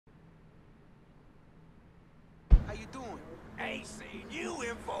Ain't seen you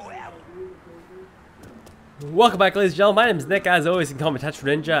in forever. Welcome back, ladies and gentlemen. My name is Nick. As always, you can call me Touch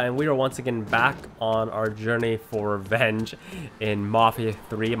Ninja, and we are once again back on our journey for revenge in Mafia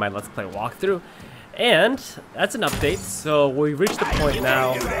 3, my Let's Play walkthrough. And that's an update, so we've reached the point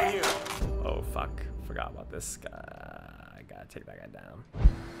now. Oh, fuck. Forgot about this guy. I gotta take that guy down.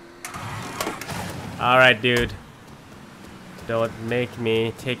 Alright, dude. Don't make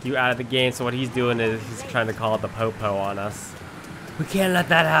me take you out of the game. So what he's doing is he's trying to call the po-po on us. We can't let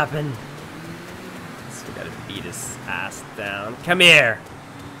that happen. So we gotta beat his ass down. Come here.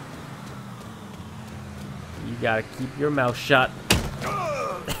 You gotta keep your mouth shut.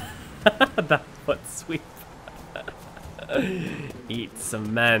 That foot sweep. Eat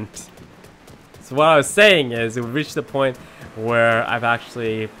cement. So what I was saying is we've reached the point where I've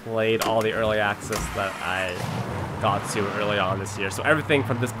actually played all the early access that I got to early on this year. So everything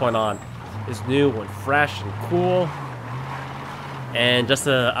from this point on is new and fresh and cool. And just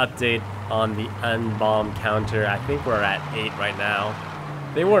an update on the N-bomb counter. I think we're at 8 right now.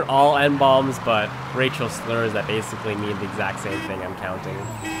 They weren't all N-bombs, but Rachel slurs that basically mean the exact same thing I'm counting.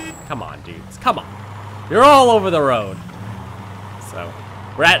 Come on, dudes. Come on. You're all over the road. So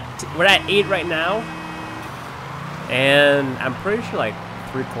we're at 8 right now. And I'm pretty sure like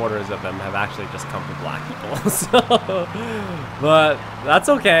 3/4 of them have actually just come from black people. So, but that's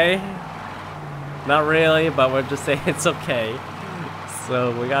okay. Not really, but we're just saying it's okay.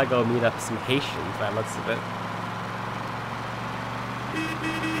 So we gotta go meet up some Haitians by the looks of it.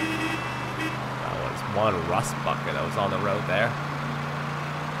 That was one rust bucket that was on the road there.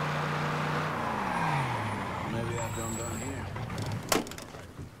 Maybe I've done here.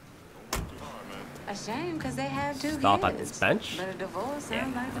 A shame, because they have 2 Stop kids. at this bench. But a divorce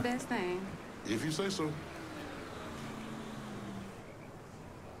sounds like the best thing. If you say so.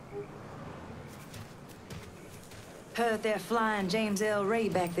 Heard they're flying James L. Ray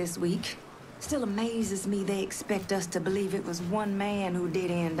back this week. Still amazes me they expect us to believe it was one man who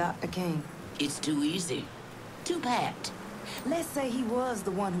did end Dr. King. It's too easy. Too bad. Let's say he was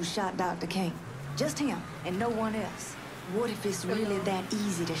the one who shot Dr. King. Just him and no one else. What if it's really that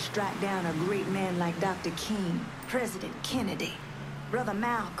easy to strike down a great man like Dr. King, President Kennedy, Brother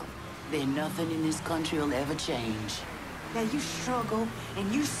Malcolm? Then nothing in this country will ever change. Now you struggle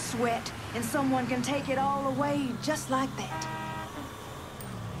and you sweat and someone can take it all away just like that.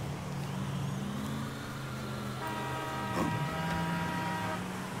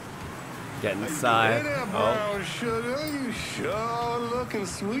 Get inside. Oh. Brown sugar, you sure looking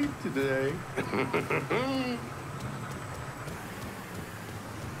sweet today.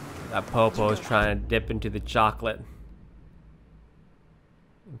 That popo is trying to dip into the chocolate.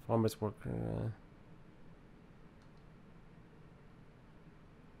 Informers worker.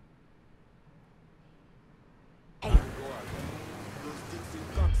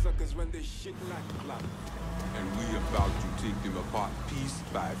 And we about to take them apart piece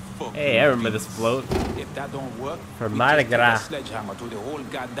by fucking Hey, I remember this float. If that don't work, For we Mardi just take a Gras. sledgehammer to the whole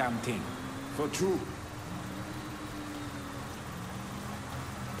goddamn thing. For true.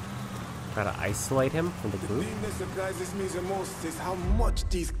 Try to isolate him from the The group. thing that surprises me the most is how much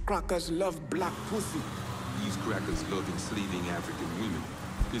these crackers love black pussy. These crackers love enslaving African women.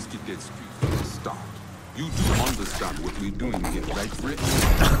 Let's get that street from the start. You do understand what we're doing here, right, Fred?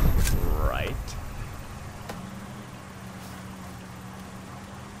 Right.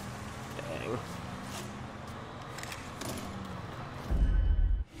 Dang.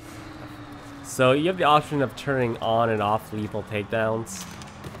 So you have the option of turning on and off lethal takedowns.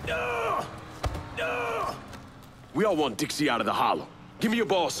 We all want Dixie out of the hollow. Give me your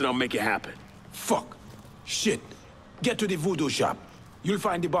boss and I'll make it happen. Fuck. Shit. Get to the Voodoo shop. You'll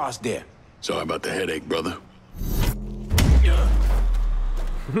find the boss there. Sorry about the headache, brother.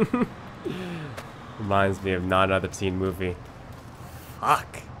 Reminds me of not another teen movie.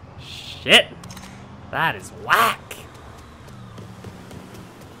 Fuck. Shit. That is whack.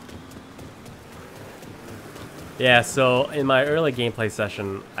 Yeah, so in my early gameplay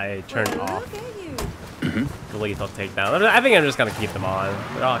session, I turned off Look at you. the lethal takedown. I think I'm just gonna keep them on.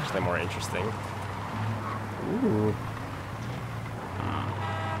 They're actually more interesting. Ooh.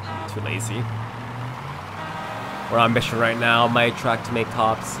 Too lazy. We're on mission right now. My track to make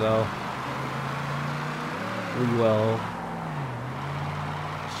cops, so we will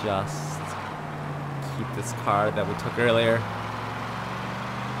just keep this car that we took earlier.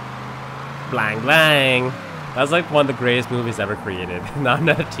 Blang blang. That's like one of the greatest movies ever created. Not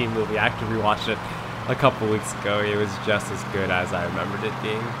another teen movie. I actually rewatched it a couple weeks ago. It was just as good as I remembered it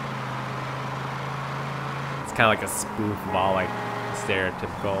being. It's kind of like a spoof of all like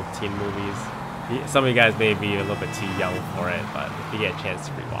stereotypical teen movies. Some of you guys may be a little bit too young for it, but if you get a chance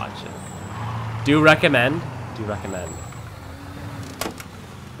to rewatch it, do recommend. Do recommend.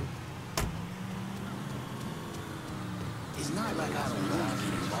 It's not like I don't want to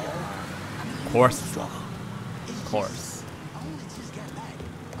get involved. Of course it's long. Of course. I only just got back.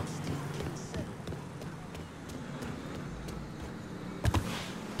 I'm still getting settled.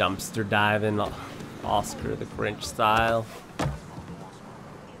 Dumpster diving, Oscar the Grinch style.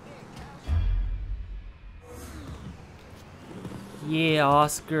 Yeah,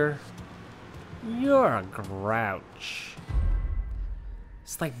 Oscar. You're a grouch.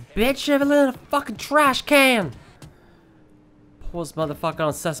 It's like, bitch, you ever live in a fucking trash can? Pull this motherfucker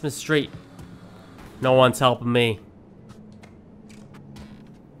on Sesame Street. No one's helping me.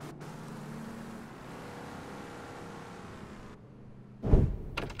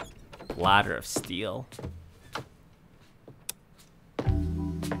 Ladder of steel.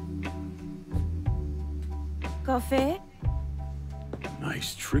 Coffee?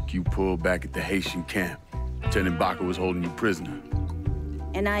 Nice trick you pulled back at the Haitian camp. Lieutenant Baca was holding you prisoner.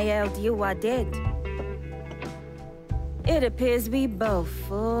 And I yelled you I did. It appears we both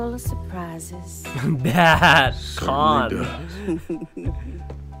full of surprises. That con. Does.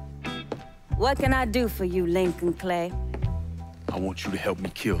 What can I do for you, Lincoln Clay? I want you to help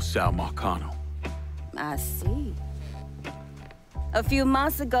me kill Sal Marcano. I see. A few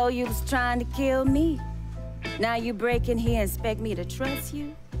months ago, you was trying to kill me. Now you break in here and expect me to trust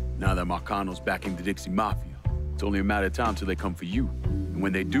you? Now that Marcano's backing the Dixie Mafia, it's only a matter of time till they come for you. And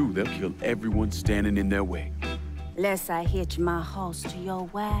when they do, they'll kill everyone standing in their way. Lest I hitch my horse to your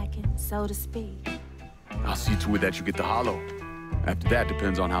wagon, so to speak. I'll see to it that you get the hollow. After that,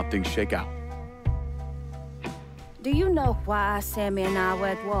 depends on how things shake out. Do you know why Sammy and I were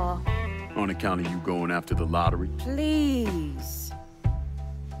at war? On account of you going after the lottery. Please.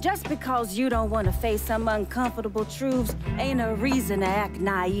 Just because you don't want to face some uncomfortable truths ain't a reason to act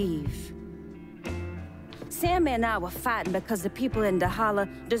naive. Sammy and I were fighting because the people in the holler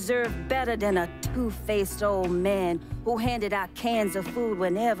deserved better than a two-faced old man who handed out cans of food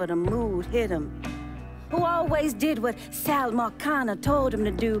whenever the mood hit him. Who always did what Sal Marcano told him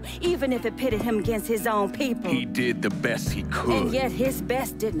to do, even if it pitted him against his own people. He did the best he could. And yet his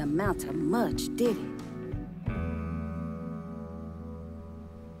best didn't amount to much, did it?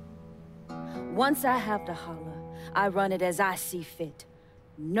 Once I have the holler, I run it as I see fit.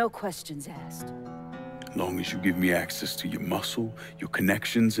 No questions asked. As long as you give me access to your muscle, your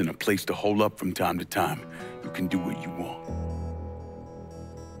connections, and a place to hole up from time to time, you can do what you want.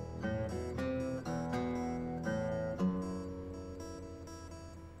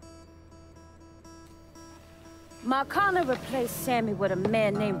 Marcano replaced Sammy with a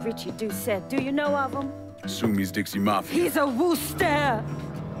man named Richie Doucette. Do you know of him? Assume he's Dixie Mafia. He's a wooster!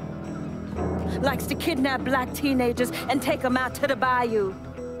 Likes to kidnap black teenagers and take them out to the bayou.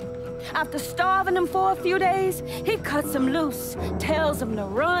 After starving them for a few days, he cuts them loose, tells them to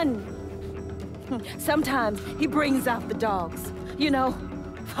run. Sometimes he brings out the dogs, you know,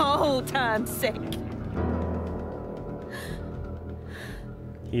 for old time's sake.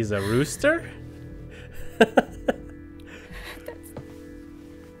 He's a rooster?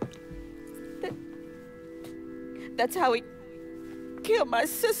 That's how he killed my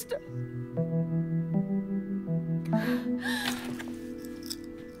sister.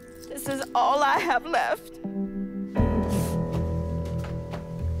 This is all I have left.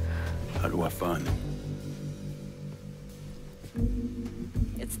 How do I find him?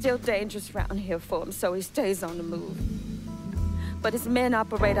 It's still dangerous around here for him, so he stays on the move. But his men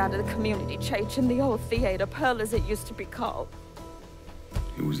operate out of the community church in the old theater, Pearl as it used to be called.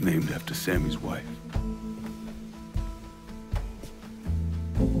 It was named after Sammy's wife.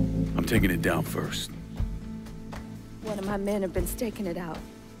 I'm taking it down first. One of my men have been staking it out.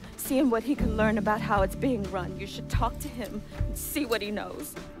 Seeing what he can learn about how it's being run. You should talk to him and see what he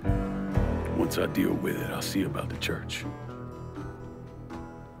knows. Once I deal with it, I'll see about the church.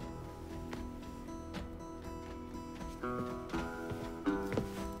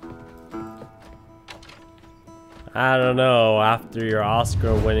 I don't know, after your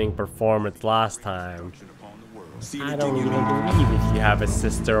Oscar-winning performance last time, I don't even believe if you have a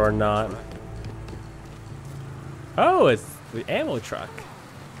sister or not. Oh, it's the ammo truck.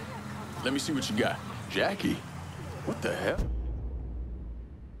 Let me see what you got. Jackie? What the hell?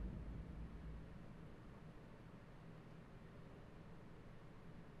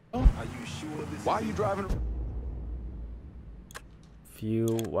 Are you sure this? Why are you driving? Few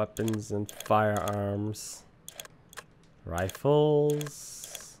weapons and firearms.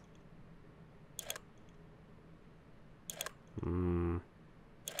 Rifles.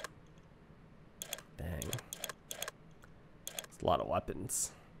 A lot of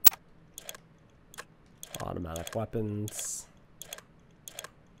weapons. Automatic weapons.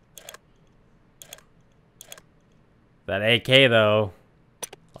 That AK though.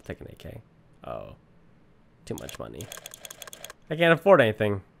 I'll take an AK. Oh. Too much money. I can't afford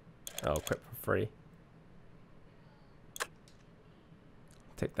anything. Oh, equip for free.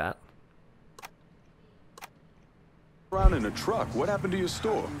 Take that. Around in a truck. What happened to your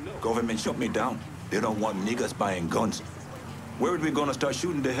store? Government shut me down. They don't want niggas buying guns. Where are we gonna start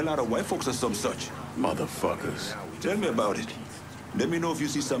shooting the hell out of white folks or some such? Motherfuckers. Tell me about it. Let me know if you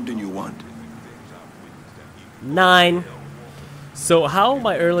see something you want. 9. So how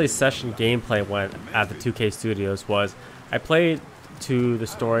my early session gameplay went at the 2K Studios was I played to the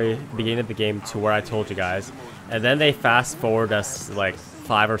story, beginning of the game, to where I told you guys, and then they fast forward us like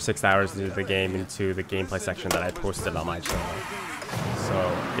 5 or 6 hours into the game into the gameplay section that I posted on my channel. So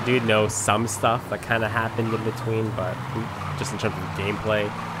I do know some stuff that kind of happened in between, but just in terms of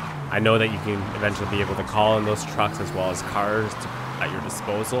gameplay, I know that you can eventually be able to call in those trucks as well as cars at your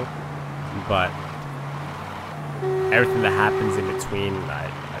disposal, but everything that happens in between, I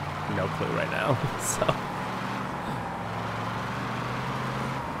have no clue right now. So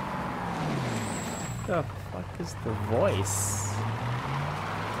what the fuck is the voice?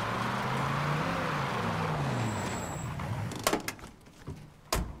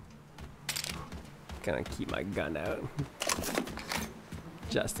 Gonna keep my gun out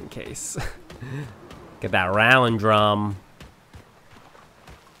just in case. Get that round drum.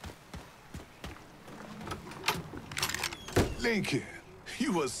 Lincoln,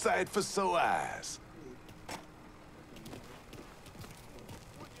 you a sight for sore eyes.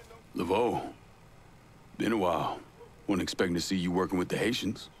 Laveau. Been a while. Wasn't expecting to see you working with the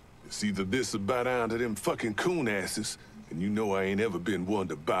Haitians. It's either this or bow down to them fucking coon asses, and you know I ain't ever been one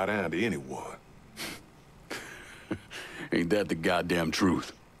to bow down to anyone. Ain't that the goddamn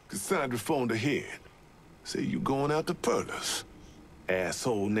truth? Cassandra phoned ahead. Say you going out to Perlas.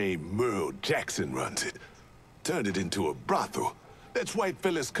 Asshole named Merle Jackson runs it. Turned it into a brothel. Lets white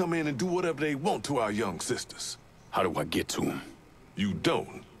fellas come in and do whatever they want to our young sisters. How do I get to him? You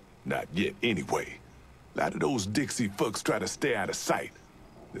don't. Not yet, anyway. A lot of those Dixie fucks try to stay out of sight.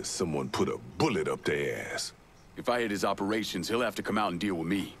 There's someone put a bullet up their ass. If I hit his operations, he'll have to come out and deal with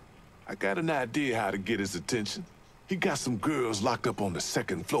me. I got an idea how to get his attention. He got some girls locked up on the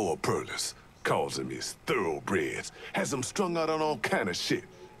second floor of Perlas. Calls them his thoroughbreds. Has them strung out on all kind of shit.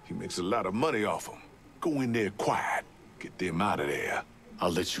 He makes a lot of money off them. Go in there quiet. Get them out of there.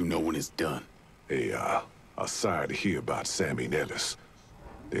 I'll let you know when it's done. Hey, I'm sorry to hear about Sammy and Ellis.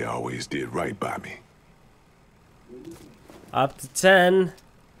 They always did right by me. Up to 10.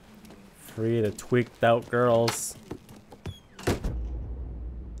 Free to tweaked out girls.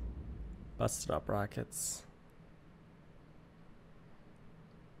 Busted up rockets.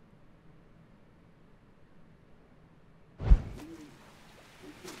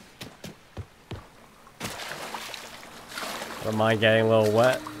 Don't mind getting a little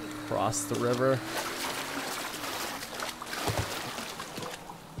wet. Cross the river.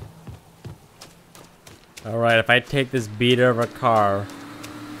 Alright, if I take this beater of a car,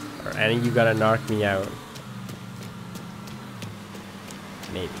 or any of you gotta narc me out.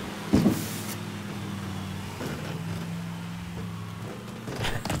 Maybe.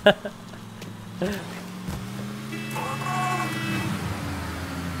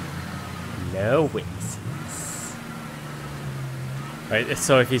 No witnesses. Right,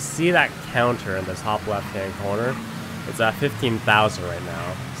 so if you see that counter in the top left-hand corner, it's at 15,000 right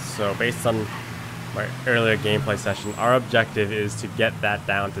now. So based on my earlier gameplay session, our objective is to get that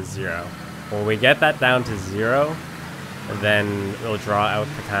down to 0. When we get that down to 0, then it'll draw out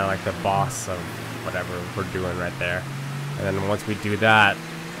the kind of like the boss of whatever we're doing right there. And then once we do that,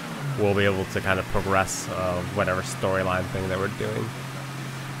 we'll be able to kind of progress whatever storyline thing that we're doing.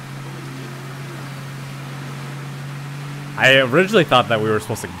 I originally thought that we were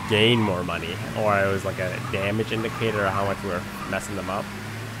supposed to gain more money, or it was like a damage indicator of how much we were messing them up.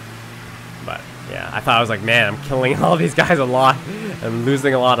 But yeah, I thought I was like, man, I'm killing all these guys a lot. I'm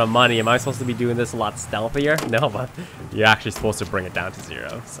losing a lot of money. Am I supposed to be doing this a lot stealthier? No, but you're actually supposed to bring it down to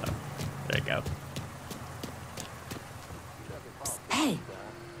 0. So there you go. Hey.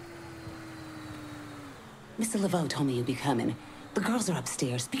 Mr. Laveau told me you'd be coming. The girls are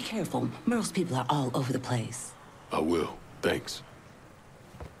upstairs. Be careful. Merle's people are all over the place. I will. Thanks.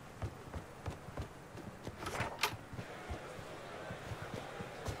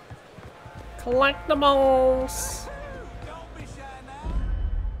 Collectibles.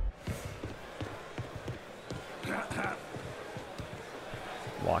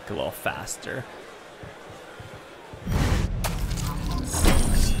 Walk a little faster.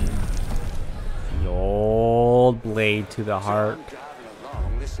 blade to the heart. So I'm driving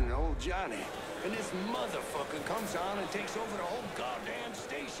along, listening to old Johnny, and this motherfucker comes on and takes over the whole goddamn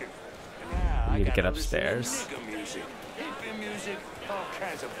station. And now You I need to gotta get listen to upstairs. nigger music, hippie music, all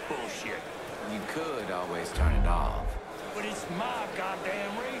kinds of bullshit. You could always turn it off. But it's my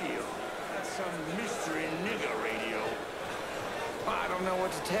goddamn radio. That's some mystery nigger radio. I don't know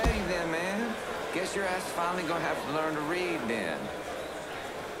what to tell you then, man. Guess your ass is finally gonna have to learn to read then.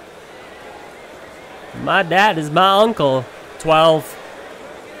 My dad is my uncle. 12.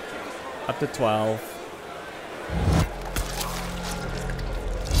 Up to 12.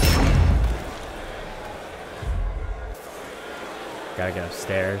 Gotta get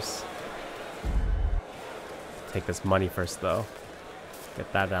upstairs. Take this money first, though.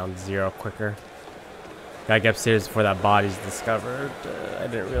 Get that down to 0 quicker. Gotta get upstairs before that body's discovered. I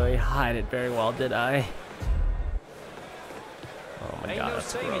didn't really hide it very well, did I? Oh my god,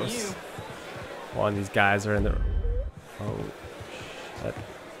 that's gross. One of these guys are in the... Oh, shit.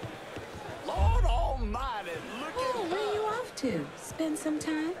 Lord almighty, look at Oh, where you off to? Spend some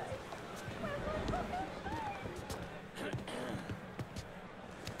time?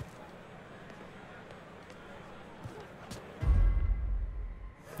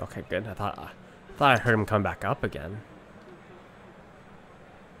 Okay, good. I thought I heard him come back up again.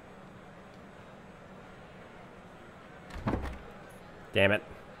 Damn it.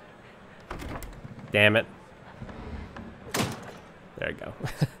 Damn it. There you go.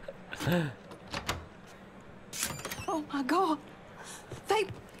 Oh my God. They...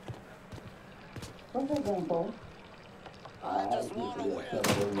 I just want to wear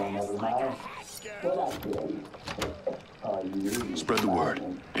like a hat, girl. Spread the word.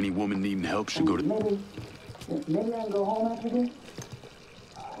 Any woman needing help should go to... Maybe I can go home after this?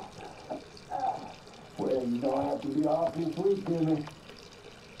 Well, you don't have to be awfully sweet, Jimmy.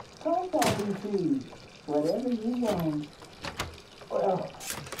 Come talking to you. Whatever you want. Well...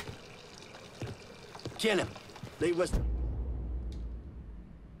 Kill him. Leave us...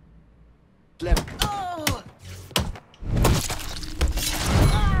 Left. Oh!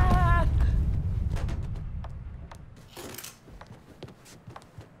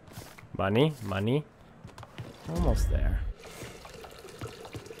 Money, money. Almost there.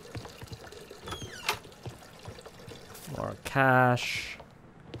 More cash.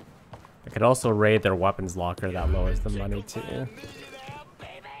 I could also raid their weapons locker. That lowers the money too.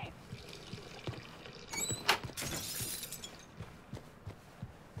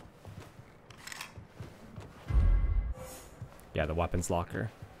 Yeah, the weapons locker.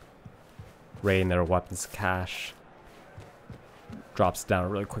 Raiding their weapons cache. Drops down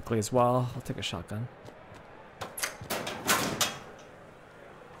really quickly as well. I'll take a shotgun.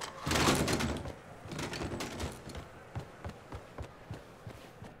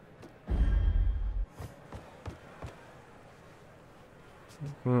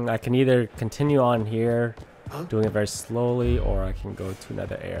 I can either continue on here, doing it very slowly, or I can go to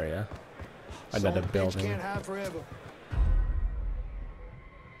another area, another building. Can't hide forever.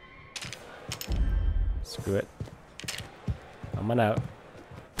 Screw it. I'm on out.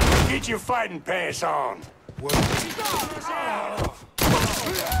 Get your fighting pants on. What?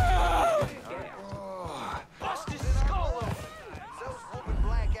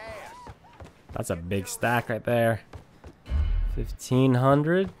 That's a big stack right there.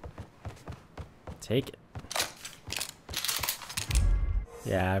 1,500. Take it.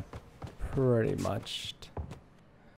 Yeah, I pretty much